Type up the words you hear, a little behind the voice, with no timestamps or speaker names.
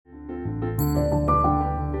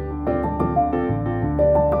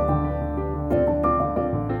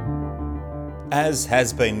As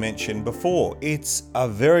has been mentioned before, it's a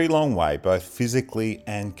very long way, both physically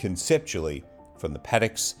and conceptually, from the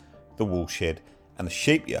paddocks, the woolshed, and the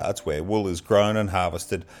sheep yards where wool is grown and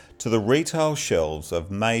harvested to the retail shelves of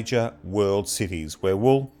major world cities where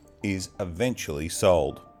wool is eventually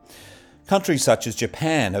sold. Countries such as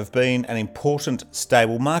Japan have been an important,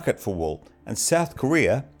 stable market for wool, and South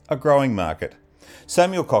Korea a growing market.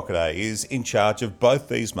 Samuel Cockedey is in charge of both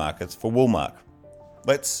these markets for Woolmark.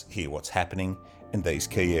 Let's hear what's happening in these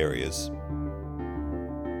key areas.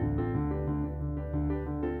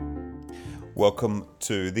 Welcome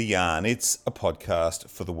to The Yarn. It's a podcast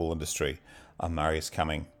for the wool industry. I'm Marius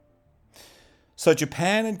Cumming. So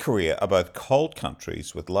Japan and Korea are both cold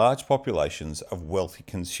countries with large populations of wealthy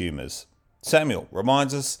consumers. Samuel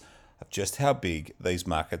reminds us of just how big these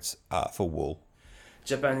markets are for wool.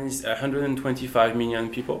 Japan is 125 million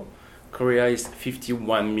people. Korea is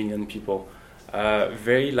 51 million people.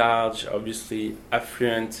 Very large, obviously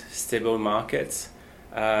affluent, stable markets.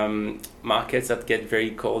 Markets that get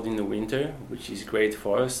very cold in the winter, which is great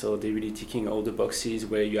for us. So they're really ticking all the boxes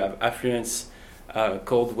where you have affluence,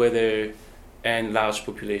 cold weather, and large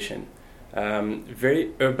population.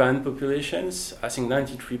 Very urban populations. I think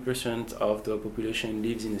 93% of the population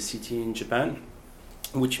lives in a city in Japan,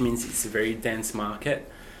 which means it's a very dense market.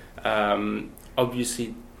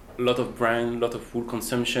 Obviously, a lot of brand, a lot of wool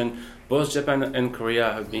consumption. Both Japan and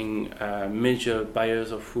Korea have been major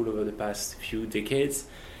buyers of wool over the past few decades.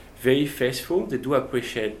 Very faithful. They do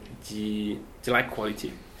appreciate they like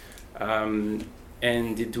quality, and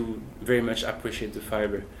they do very much appreciate the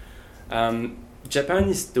fibre. Japan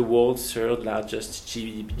is the world's third largest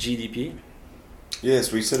GDP.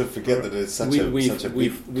 Yes, we sort of forget that it's such a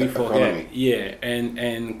big economy. Yeah,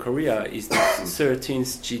 and Korea is the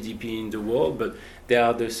 13th GDP in the world, but they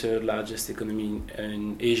are the third largest economy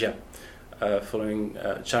in Asia, following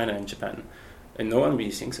China and Japan. And no one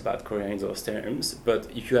really thinks about Korea in those terms, but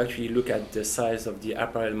if you actually look at the size of the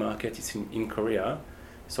apparel market in Korea,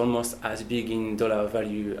 it's almost as big in dollar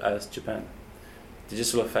value as Japan.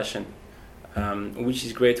 Digital fashion, which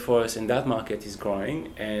is great for us, and that market is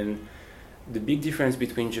growing. And the big difference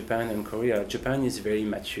between Japan and Korea, Japan is very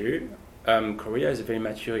mature. Korea is a very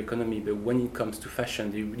mature economy, but when it comes to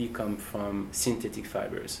fashion, they really come from synthetic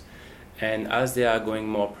fibers. And as they are going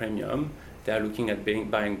more premium, they are looking at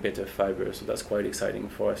buying better fibers, so that's quite exciting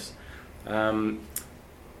for us.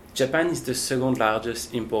 Japan is the second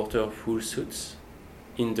largest importer of wool suits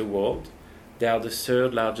in the world. They are the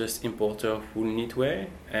third largest importer of wool knitwear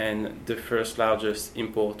and the first largest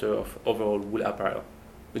importer of overall wool apparel.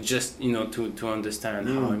 But just, to understand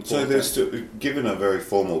how important. So they're still, given a very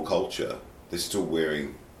formal culture, they're still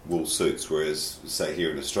wearing wool suits, whereas, say,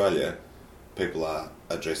 here in Australia, people are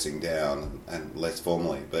dressing down and less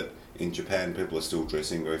formally. But in Japan, people are still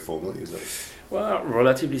dressing very formally, is that? Well,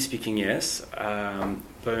 relatively speaking, yes.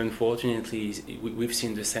 But unfortunately, we've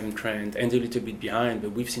seen the same trend, and a little bit behind,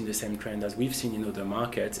 but we've seen the same trend as we've seen in other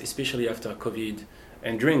markets, especially after COVID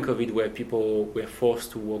and during COVID, where people were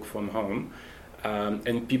forced to work from home.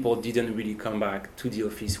 And people didn't really come back to the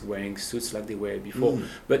office wearing suits like they were before.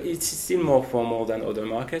 But it's still more formal than other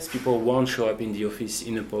markets. People won't show up in the office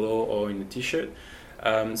in a polo or in a t-shirt.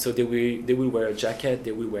 So they will wear a jacket,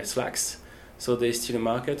 they will wear slacks. So there's still a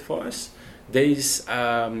market for us. There is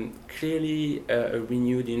clearly a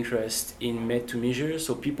renewed interest in made-to-measure.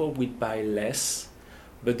 So people will buy less,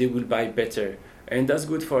 but they will buy better. And that's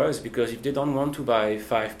good for us, because if they don't want to buy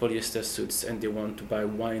 5 polyester suits and they want to buy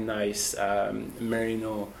one nice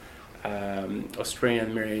merino,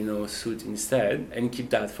 Australian merino suit instead, and keep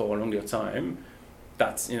that for a longer time,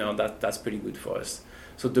 that's pretty good for us.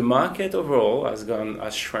 So the market overall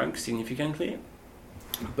has shrunk significantly,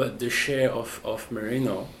 but the share of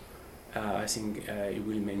merino, I think it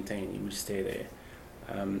will stay there.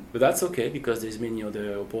 But that's okay, because there's many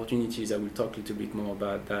other opportunities. I will talk a little bit more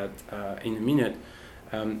about that in a minute.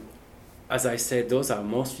 As I said, those are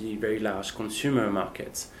mostly very large consumer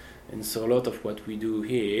markets. And so a lot of what we do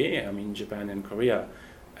here, Japan and Korea,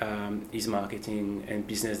 is marketing and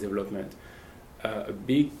business development. A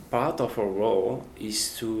big part of our role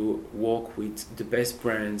is to work with the best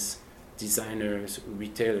brands, designers,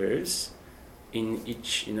 retailers in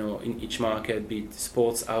each market, be it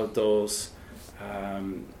sports, outdoors,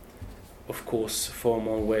 of course,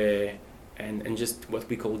 formal wear, and just what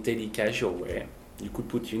we call daily casual wear. You could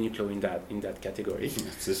put Uniqlo in that category.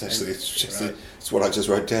 It's what I just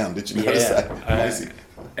wrote down. Did you notice that? Amazing.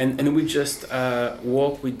 And we just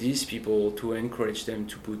work with these people to encourage them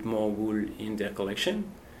to put more wool in their collection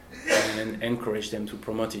and encourage them to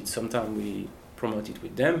promote it. Sometimes we promote it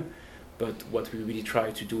with them, but what we really try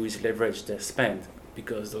to do is leverage their spend.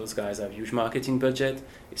 because those guys have huge marketing budget.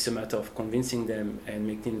 It's a matter of convincing them and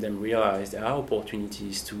making them realize there are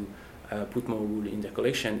opportunities to put more wool in their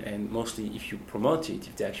collection, and mostly if you promote it,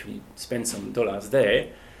 if they actually spend some dollars there,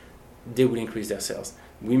 they will increase their sales.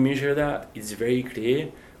 We measure that, it's very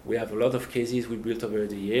clear. We have a lot of cases we built over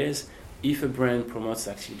the years. If a brand promotes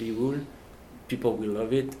actively wool, people will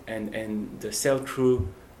love it, and the sell-through,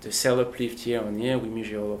 the sell uplift year on year, we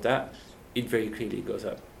measure all of that, it very clearly goes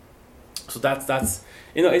up. So that's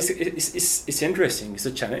it's interesting. It's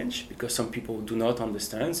a challenge because some people do not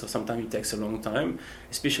understand. So sometimes it takes a long time,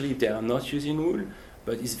 especially if they are not using wool.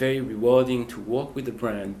 But it's very rewarding to work with a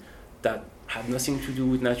brand that had nothing to do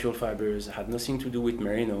with natural fibers, had nothing to do with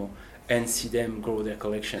merino, and see them grow their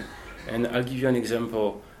collection. And I'll give you an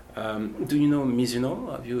example. Do you know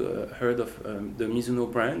Mizuno? Have you heard of the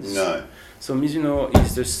Mizuno brand? No. So Mizuno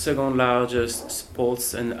is the second largest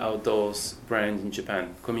sports and outdoors brand in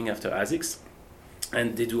Japan, coming after ASICS.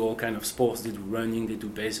 And they do all kind of sports. They do running, they do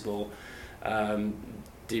baseball.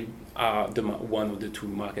 They are one of the two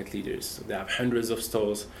market leaders. So they have hundreds of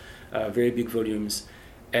stores, very big volumes.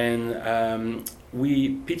 And we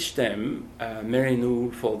pitched them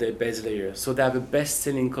merino for their base layer. So they have a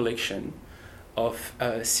best-selling collection of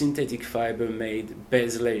synthetic fiber made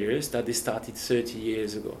base layers that they started 30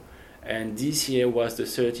 years ago. And this year was the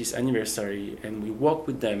 30th anniversary, and we worked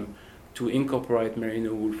with them to incorporate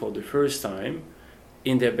merino wool for the first time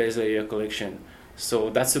in their base layer collection. So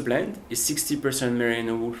that's a blend. It's 60%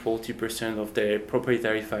 merino wool, 40% of their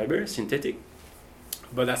proprietary fiber, synthetic.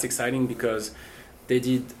 But that's exciting because they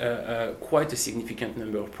did quite a significant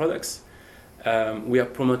number of products. We are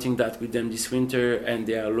promoting that with them this winter, and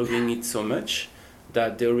they are loving it so much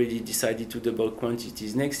that they already decided to double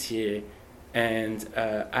quantities next year and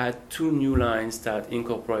add 2 new lines that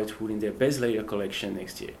incorporate wool in their base layer collection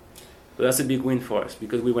next year. So that's a big win for us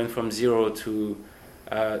because we went from 0 to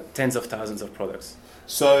tens of thousands of products.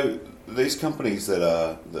 So these companies that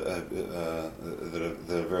are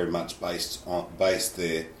very much based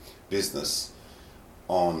their business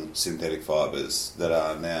on synthetic fibres that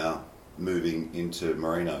are now moving into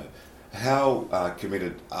merino, how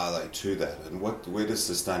committed are they to that, and where does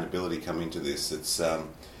sustainability come into this? It's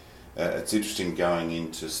interesting going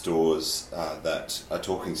into stores that are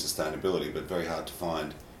talking sustainability, but very hard to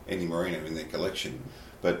find any merino in their collection.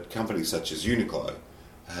 But companies such as Uniqlo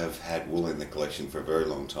have had wool in their collection for a very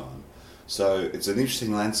long time. So it's an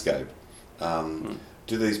interesting landscape.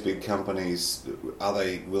 Do these big companies, are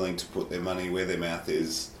they willing to put their money where their mouth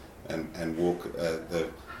is and walk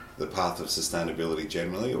the path of sustainability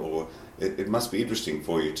generally, or it must be interesting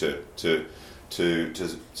for you to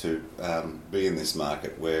be in this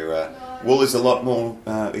market where wool is a lot more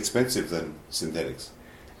expensive than synthetics?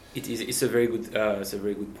 It is. It's a very good. It's a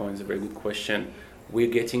very good point. It's a very good question.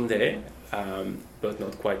 We're getting there, but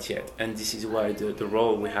not quite yet. And this is why the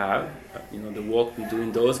role we have, the work we do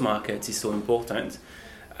in those markets is so important.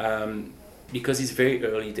 Because it's very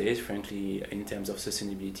early days, frankly, in terms of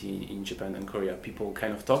sustainability in Japan and Korea. People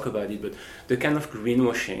kind of talk about it, but the kind of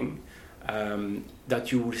greenwashing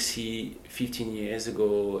that you will see 15 years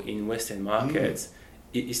ago in Western markets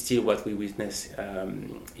is still what we witness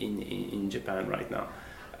in Japan right now.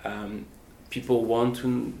 People want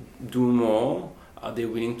to do more. Are they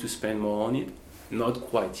willing to spend more on it? Not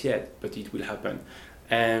quite yet, but it will happen.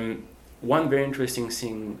 One very interesting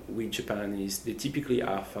thing with Japan is they typically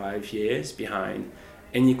are 5 years behind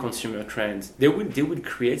any consumer trends. They would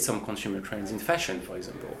create some consumer trends in fashion, for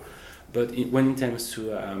example, but when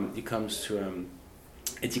it comes to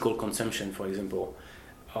ethical consumption, for example,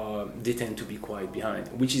 they tend to be quite behind,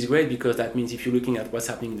 which is great because that means if you're looking at what's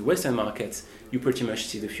happening in the Western markets, you pretty much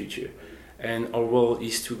see the future. And our role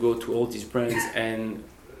is to go to all these brands and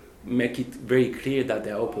make it very clear that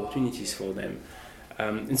there are opportunities for them.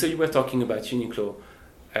 And so you were talking about Uniqlo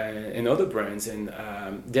and other brands, and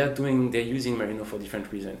they're using merino for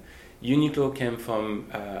different reasons. Uniqlo came from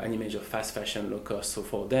an image of fast fashion, low cost, so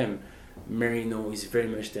for them, merino is very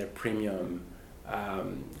much their premium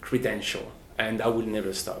credential, and that will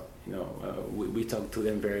never stop. We talk to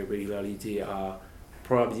them very regularly. They are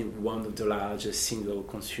probably one of the largest single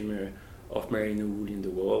consumer of merino wool in the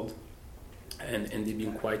world, and they've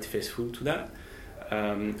been quite faithful to that.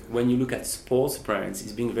 When you look at sports brands,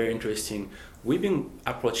 it's been very interesting. We've been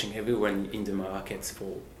approaching everyone in the markets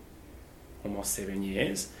for almost 7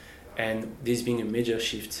 years, and there's been a major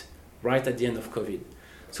shift right at the end of COVID.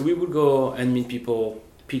 So we would go and meet people,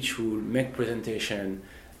 pitch wool, make presentation,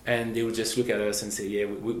 and they would just look at us and say, yeah,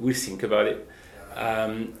 we'll think about it.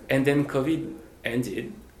 And then COVID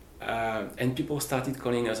ended, and people started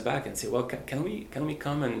calling us back and say, well, can we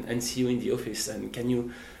come and see you in the office, and can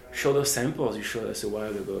you show those samples you showed us a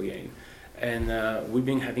while ago again. And we've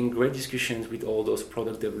been having great discussions with all those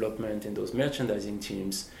product development and those merchandising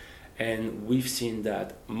teams. And we've seen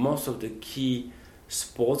that most of the key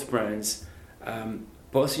sports brands,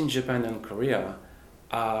 both in Japan and Korea,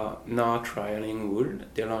 are now trialing wool.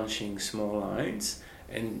 They're launching small lines.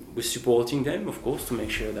 And we're supporting them, of course, to make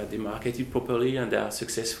sure that they market it properly and they are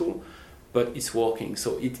successful. But it's working.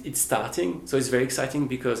 So it's starting. So it's very exciting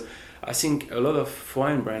because I think a lot of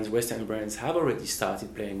foreign brands, Western brands, have already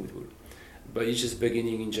started playing with wool. But it's just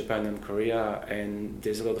beginning in Japan and Korea, and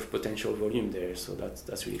there's a lot of potential volume there. So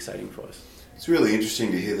that's really exciting for us. It's really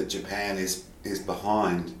interesting to hear that Japan is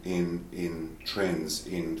behind in trends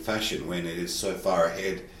in fashion when it is so far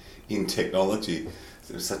ahead in technology.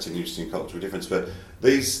 There's such an interesting cultural difference. But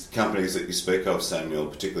these companies that you speak of, Samuel,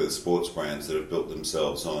 particularly the sports brands that have built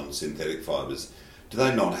themselves on synthetic fibres, do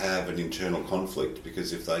they not have an internal conflict?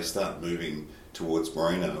 Because if they start moving towards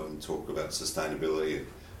merino and talk about sustainability,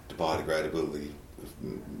 biodegradability,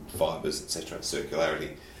 fibres, etc.,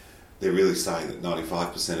 circularity, they're really saying that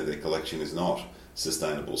 95% of their collection is not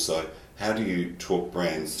sustainable. So how do you talk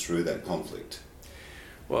brands through that conflict?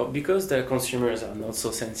 Well, because their consumers are not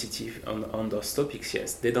so sensitive on those topics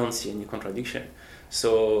yet, they don't see any contradiction.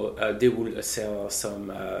 So they will sell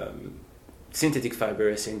some synthetic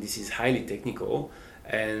fiber saying this is highly technical,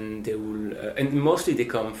 and they will, and mostly they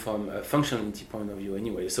come from a functionality point of view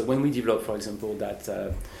anyway. So when we develop, for example,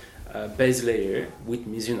 that base layer with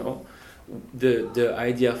Mizuno, the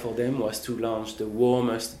idea for them was to launch the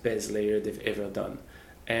warmest base layer they've ever done.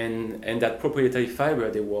 And that proprietary fiber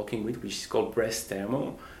they're working with, which is called breast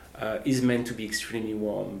thermal, is meant to be extremely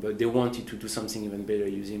warm, but they wanted to do something even better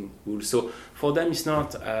using wool. So for them, it's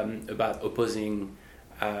not about opposing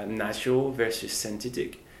natural versus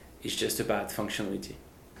synthetic. It's just about functionality.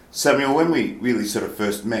 Samuel, when we really sort of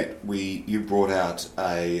first met, you brought out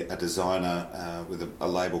a designer with a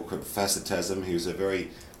label called Facetasm. He was a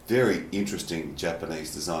very, very interesting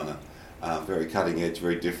Japanese designer, very cutting edge,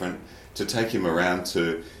 very different. To take him around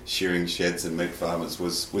to shearing sheds and meat farmers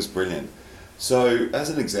was brilliant. So, as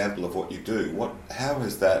an example of what you do, how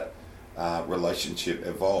has that relationship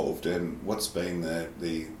evolved, and what's been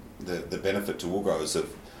the benefit to wool growers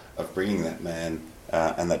of bringing that man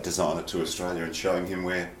and that designer to Australia and showing him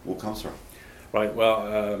where wool comes from? Right,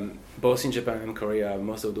 well, both in Japan and Korea,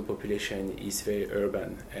 most of the population is very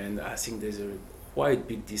urban, and I think there's a quite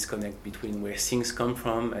big disconnect between where things come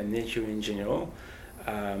from and nature in general,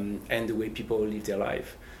 and the way people live their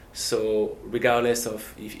life. So regardless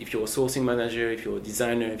of if you're a sourcing manager, if you're a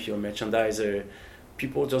designer, if you're a merchandiser,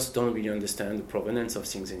 people just don't really understand the provenance of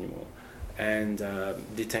things anymore. And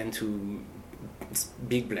they tend to, it's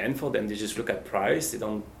big blend for them. They just look at price. They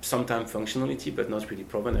don't, sometimes functionality, but not really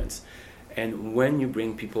provenance. And when you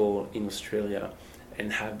bring people in Australia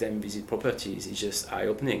and have them visit properties, it's just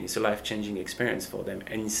eye-opening. It's a life-changing experience for them,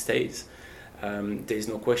 and it stays. There's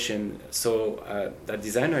no question. So that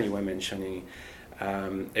designer you were mentioning,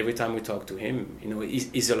 every time we talk to him,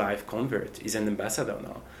 he's a life convert. He's an ambassador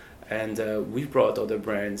now. And we've brought other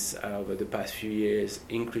brands over the past few years,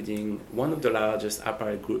 including one of the largest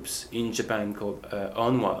apparel groups in Japan called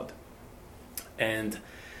Onward. And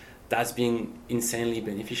that's been insanely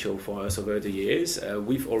beneficial for us over the years.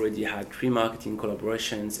 We've already had 3 marketing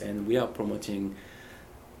collaborations, and we are promoting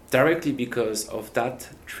directly because of that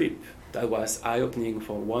trip. That was eye-opening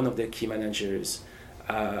for one of their key managers,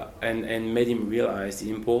 and made him realize the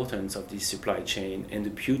importance of this supply chain and the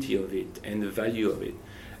beauty of it and the value of it.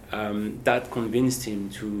 That convinced him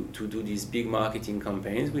to do these big marketing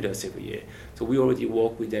campaigns with us every year. So we already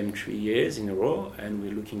work with them 3 years in a row, and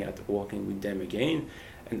we're looking at working with them again.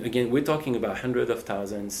 And again, we're talking about hundreds of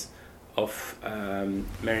thousands of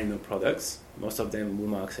merino products, most of them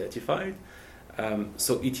Woolmark certified.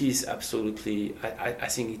 So it is absolutely, I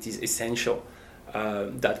think it is essential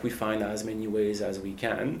that we find as many ways as we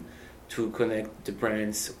can to connect the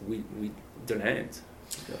brands with the land.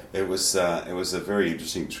 It was a very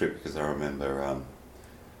interesting trip, because I remember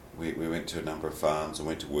we went to a number of farms and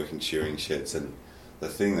went to work in shearing sheds, and the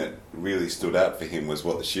thing that really stood out for him was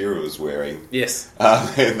what the shearer was wearing. Yes.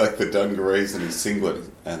 And like the dungarees and his singlet,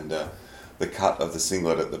 and the cut of the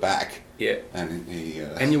singlet at the back. Yeah. And he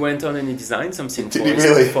and he went on and he designed something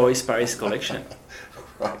for his Paris collection.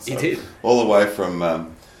 Right, so he did. All the way from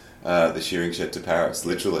the shearing shed to Paris,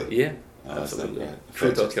 literally. Yeah, absolutely.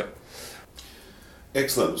 Through Tokyo.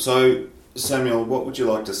 Excellent. So, Samuel, what would you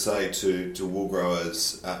like to say to wool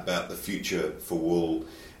growers about the future for wool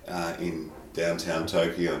in downtown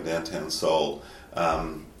Tokyo and downtown Seoul?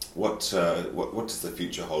 What does the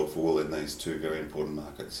future hold for wool in these two very important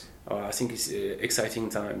markets? I think it's exciting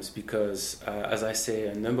times because, as I say,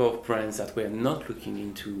 a number of brands that were not looking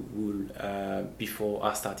into wool before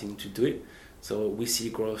are starting to do it. So we see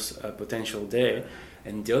growth potential there.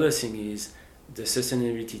 And the other thing is the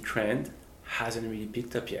sustainability trend hasn't really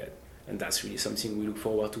picked up yet. And that's really something we look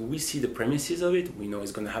forward to. We see the premises of it. We know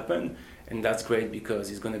it's going to happen. And that's great because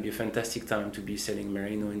it's going to be a fantastic time to be selling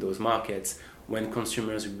merino in those markets when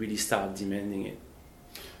consumers really start demanding it.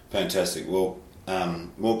 Fantastic. Well,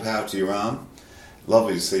 more power to your arm.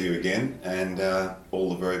 Lovely to see you again, and all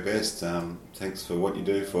the very best. Thanks for what you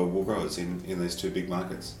do for wool growers in these two big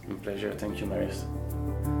markets. My pleasure. Thank you, Marius.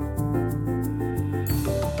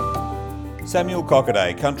 Samuel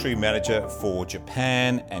Cockedey, Country Manager for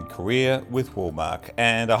Japan and Korea with Woolmark,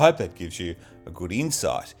 and I hope that gives you a good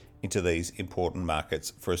insight into these important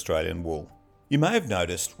markets for Australian wool. You may have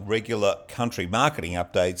noticed regular country marketing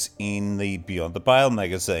updates in the Beyond the Bale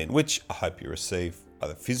magazine, which I hope you receive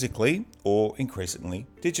either physically or increasingly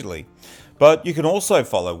digitally. But you can also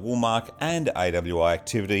follow Woolmark and AWI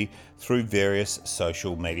activity through various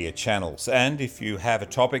social media channels. And if you have a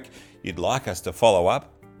topic you'd like us to follow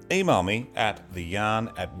up, email me at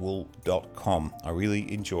theyarn@wool.com. I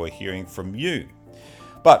really enjoy hearing from you.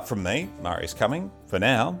 But from me, Marius Cumming, for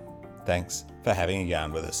now, thanks for having a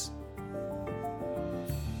yarn with us.